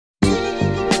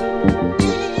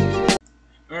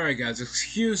Alright guys,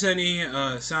 excuse any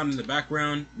sound in the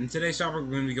background. In today's topic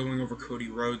we're going to be going over Cody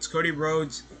Rhodes. Cody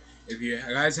Rhodes, if you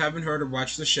guys haven't heard or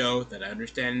watched the show, that I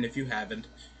understand if you haven't,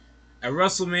 at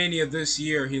WrestleMania this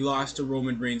year he lost to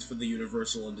Roman Reigns for the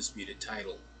Universal Undisputed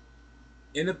title.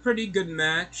 In a pretty good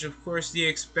match, of course the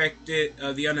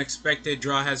unexpected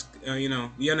draw has,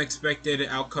 the unexpected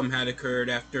outcome had occurred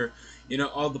after,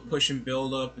 all the push and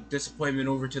build up, disappointment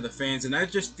over to the fans, and I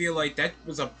just feel like that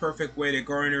was a perfect way to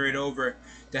garner it over,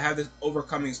 to have this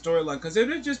overcoming storyline, because it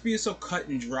would just be so cut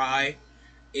and dry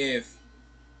if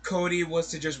Cody was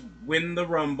to just win the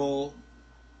Rumble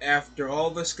after all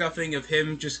the scuffing of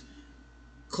him just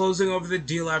closing over the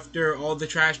deal after all the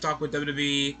trash talk with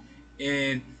WWE,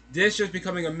 and this just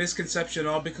becoming a misconception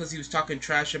all because he was talking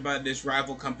trash about this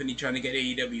rival company trying to get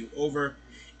AEW over,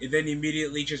 and then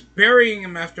immediately just burying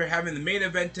him after having the main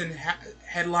event and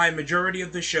headline majority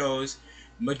of the shows,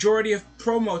 majority of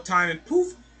promo time, and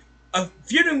poof,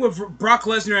 feuding with Brock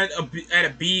Lesnar at a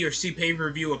B or C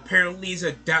pay-per-view apparently is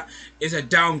a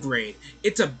downgrade.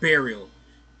 It's a burial.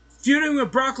 Feuding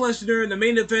with Brock Lesnar in the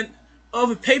main event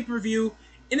of a pay-per-view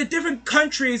in a different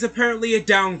country is apparently a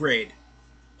downgrade.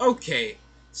 Okay,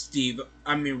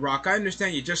 Rock, I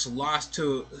understand you just lost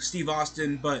to Steve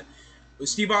Austin, but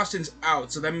Steve Austin's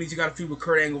out, so that means you got to feud with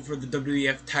Kurt Angle for the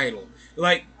WWF title.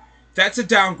 Like, that's a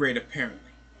downgrade, apparently.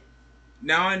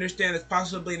 Now I understand it's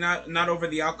possibly not over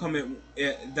the outcome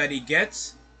that he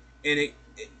gets, and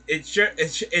it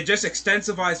just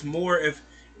extensifies more if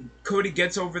Cody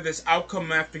gets over this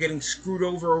outcome after getting screwed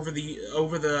over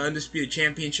the Undisputed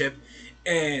Championship,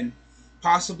 and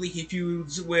possibly he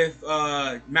feuds with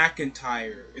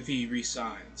McIntyre if he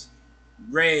resigns.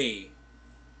 Ray.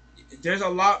 There's a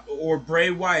lot, or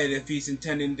Bray Wyatt if he's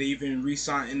intending to even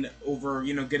resign over,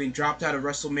 getting dropped out of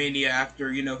WrestleMania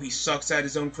after, he sucks at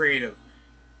his own creative.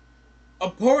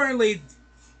 Apparently,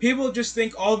 people just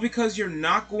think all because you're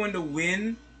not going to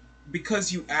win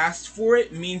because you asked for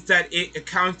it means that it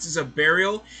counts as a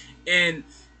burial, and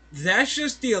that's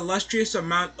just the illustrious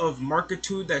amount of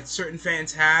markitude that certain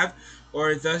fans have,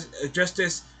 or just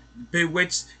this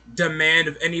bewitched demand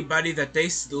of anybody that they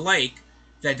like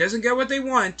that doesn't get what they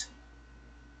want,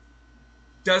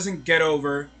 doesn't get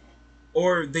over,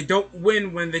 or they don't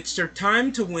win when it's their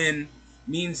time to win,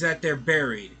 means that they're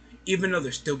buried. Even though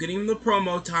they're still getting the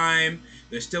promo time,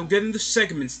 they're still getting the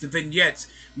segments, the vignettes.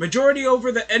 Majority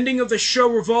over the ending of the show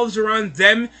revolves around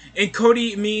them, and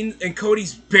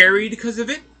Cody's buried because of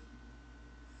it.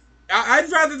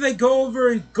 I'd rather they go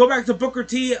back to Booker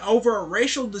T over a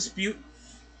racial dispute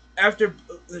after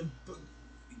the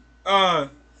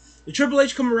Triple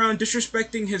H come around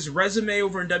disrespecting his resume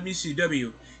over in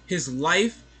WCW, his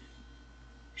life,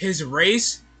 his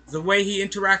race, the way he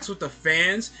interacts with the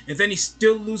fans, and then he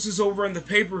still loses over in the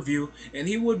pay-per-view, and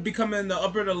he would become in the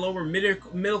upper to lower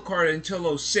middle card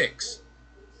until 06.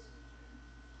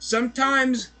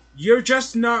 Sometimes you're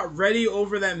just not ready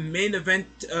over that main event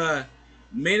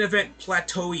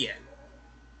plateau yet,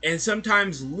 and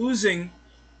sometimes losing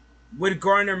would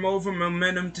garner more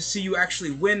momentum to see you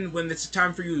actually win when it's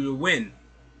time for you to win.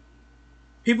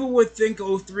 People would think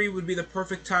 03 would be the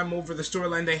perfect time over the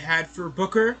storyline they had for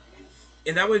Booker,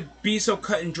 and that would be so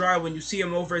cut and dry when you see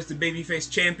him over as the babyface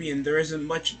champion. There isn't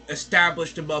much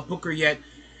established about Booker yet.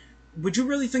 Would you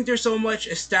really think there's so much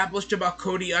established about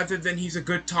Cody other than he's a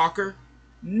good talker?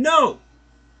 No!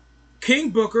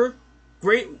 King Booker,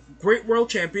 great world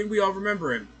champion, we all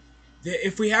remember him.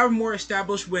 If we have more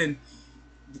established when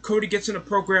Cody gets in a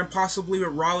program, possibly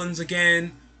with Rollins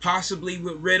again, possibly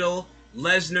with Riddle,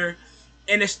 Lesnar,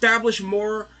 and establish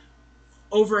more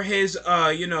over his,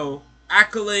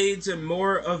 accolades and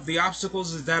more of the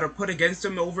obstacles that are put against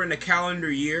him over in the calendar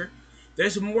year,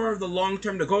 there's more of the long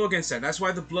term to go against that. That's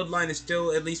why the Bloodline is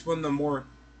still at least one of the more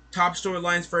top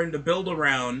storylines for him to build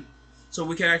around, so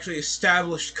we can actually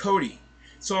establish Cody.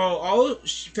 So all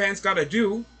fans gotta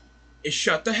do is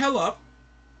shut the hell up,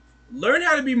 learn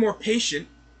how to be more patient,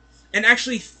 and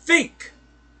actually think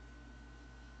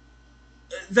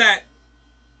that,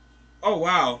 oh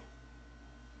wow,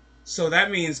 so that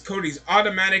means Cody's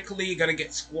automatically going to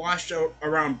get squashed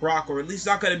around Brock, or at least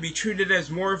not going to be treated as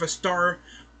more of a star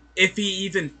if he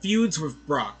even feuds with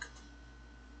Brock.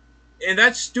 And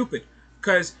that's stupid,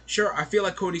 because sure, I feel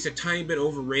like Cody's a tiny bit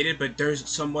overrated, but there's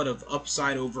somewhat of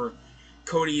upside over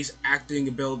Cody's acting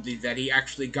ability that he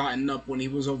actually gotten up when he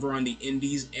was over on the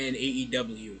Indies and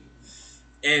AEW.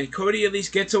 And Cody at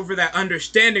least gets over that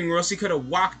understanding, or else he could have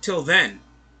walked till then.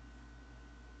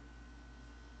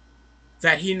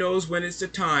 That he knows when it's the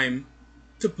time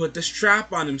to put the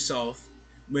strap on himself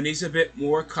when he's a bit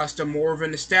more accustomed, more of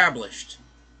an established.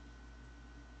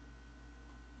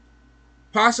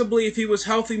 Possibly, if he was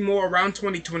healthy more around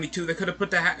 2022, they could have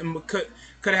put the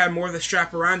could have had more of the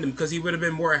strap around him because he would have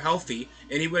been more healthy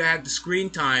and he would have had the screen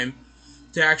time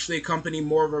to actually accompany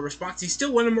more of a response. He's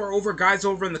still winning more over guys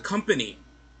over in the company.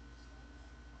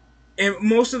 And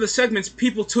most of the segments,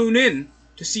 people tune in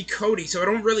to see Cody, so I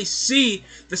don't really see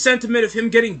the sentiment of him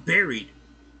getting buried.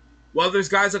 Well, there's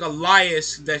guys like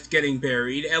Elias that's getting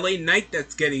buried, LA Knight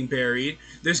that's getting buried.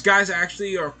 There's guys that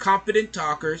actually are competent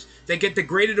talkers that get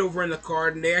degraded over in the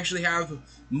card, and they actually have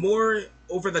more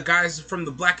over the guys from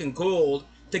the black and gold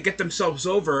to get themselves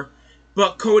over.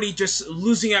 But Cody just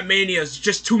losing at Mania is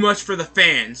just too much for the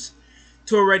fans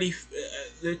to already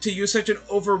to use such an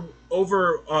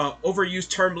overused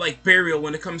term like burial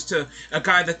when it comes to a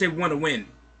guy that they want to win.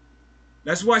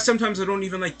 That's why sometimes I don't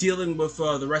even like dealing with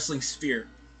the wrestling sphere.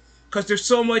 Because there's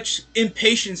so much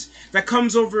impatience that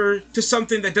comes over to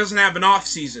something that doesn't have an off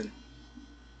season.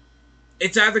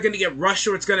 It's either going to get rushed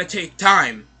or it's going to take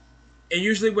time. And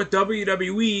usually with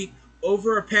WWE,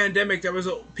 over a pandemic, there was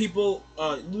people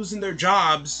losing their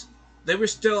jobs. They were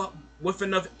still with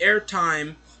enough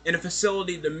airtime in a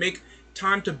facility to make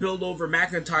time to build over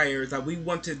McIntyre that we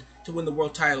wanted to win the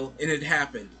world title, and it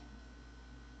happened.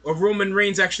 Or Roman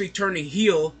Reigns actually turning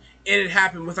heel, and it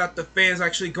happened without the fans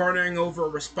actually garnering over a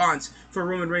response for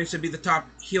Roman Reigns to be the top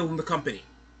heel in the company.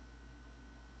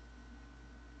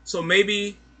 So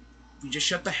maybe we just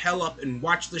shut the hell up and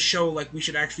watch the show like we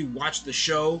should actually watch the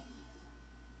show.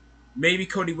 Maybe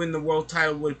Cody winning the world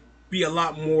title would be a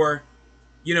lot more,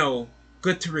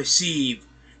 good to receive,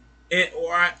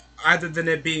 or either than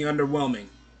it being underwhelming.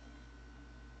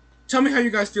 Tell me how you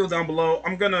guys feel down below.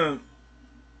 I'm gonna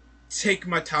take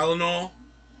my Tylenol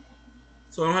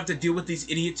so I don't have to deal with these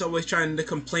idiots always trying to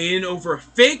complain over a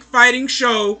fake fighting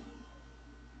show.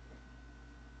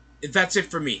 That's it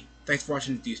for me. Thanks for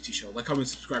watching the DST show. Like, comment,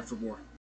 subscribe for more.